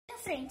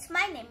friends,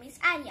 my name is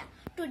Arya.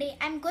 Today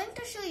I am going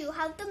to show you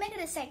how to make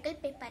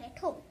recycled paper at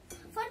home.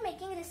 For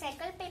making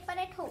recycled paper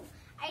at home,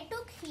 I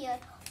took here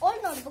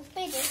old notebook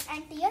pages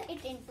and tear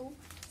it into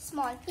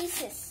small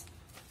pieces.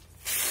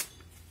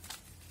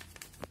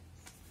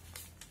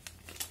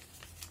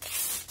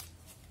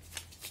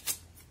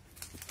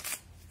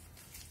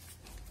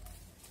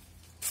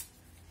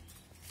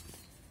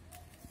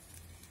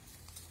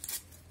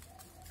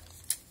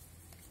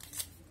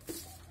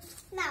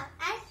 Now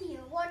add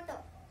here water.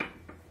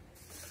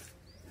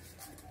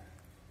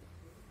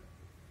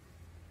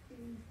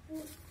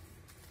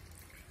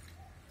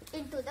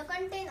 Into the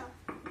container.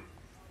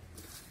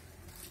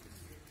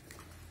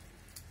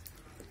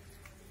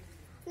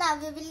 Now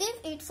we will leave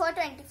it for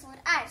 24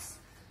 hours.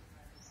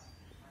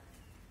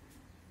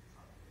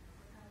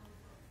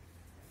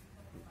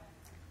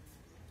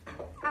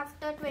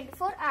 After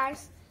 24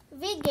 hours,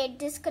 we get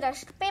this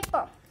crushed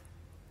paper.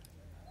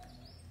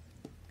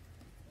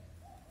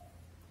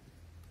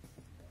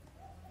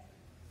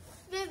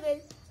 We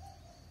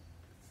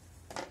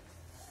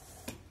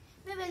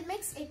will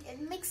mix it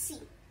in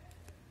mixie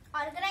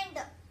or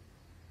grinder.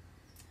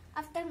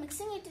 After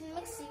mixing it in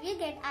mixie, we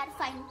get our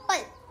fine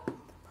pulp.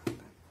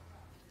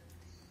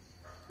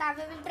 Now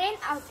we will drain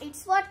out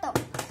its water.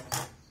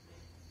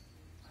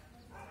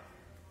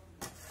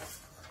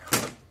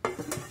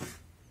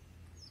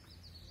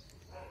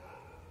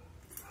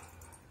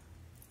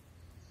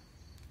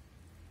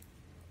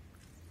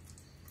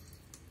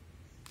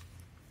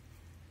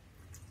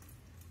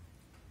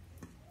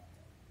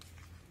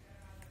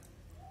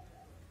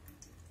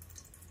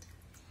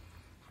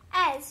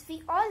 As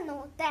we all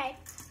know that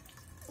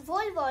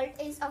whole world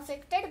is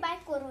affected by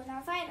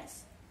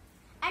coronavirus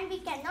and we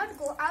cannot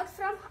go out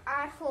from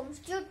our homes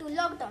due to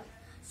lockdown.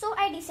 So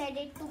I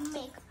decided to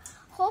make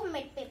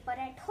homemade paper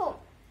at home.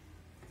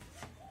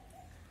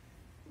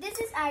 This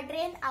is our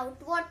drained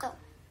out water.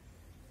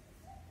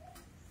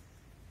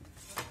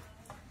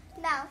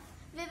 Now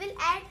we will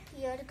add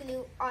here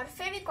glue or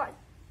Fevicol.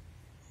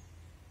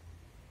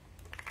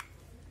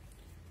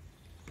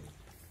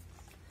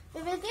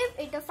 We will give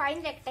it a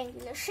fine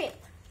rectangular shape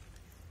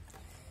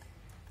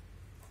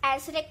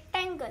as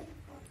rectangle.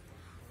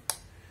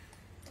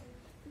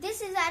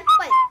 This is our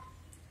pulp.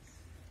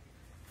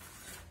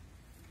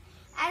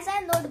 As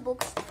our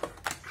notebooks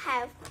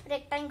have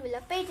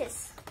rectangular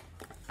pages.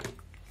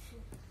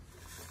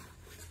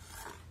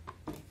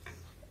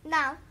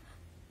 Now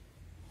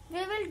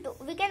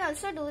we can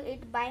also do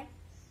it by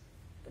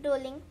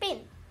rolling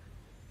pin.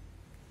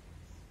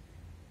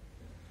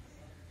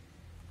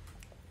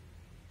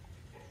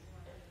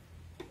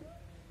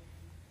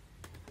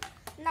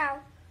 Now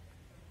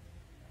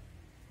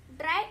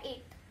dry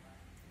it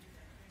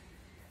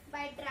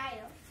by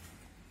dryer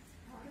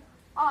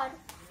or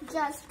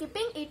just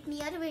keeping it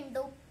near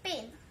window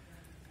pane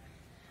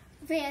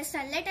where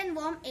sunlight and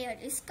warm air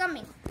is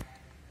coming.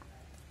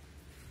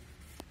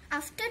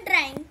 After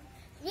drying,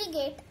 we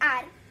get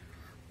our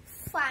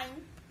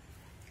fine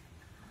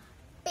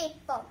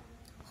paper,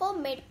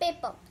 homemade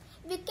paper.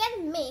 We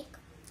can make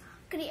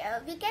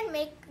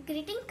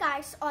greeting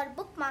cards or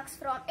bookmarks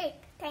from it.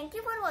 Thank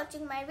you for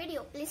watching my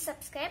video. Please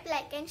subscribe,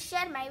 like and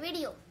share my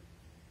video.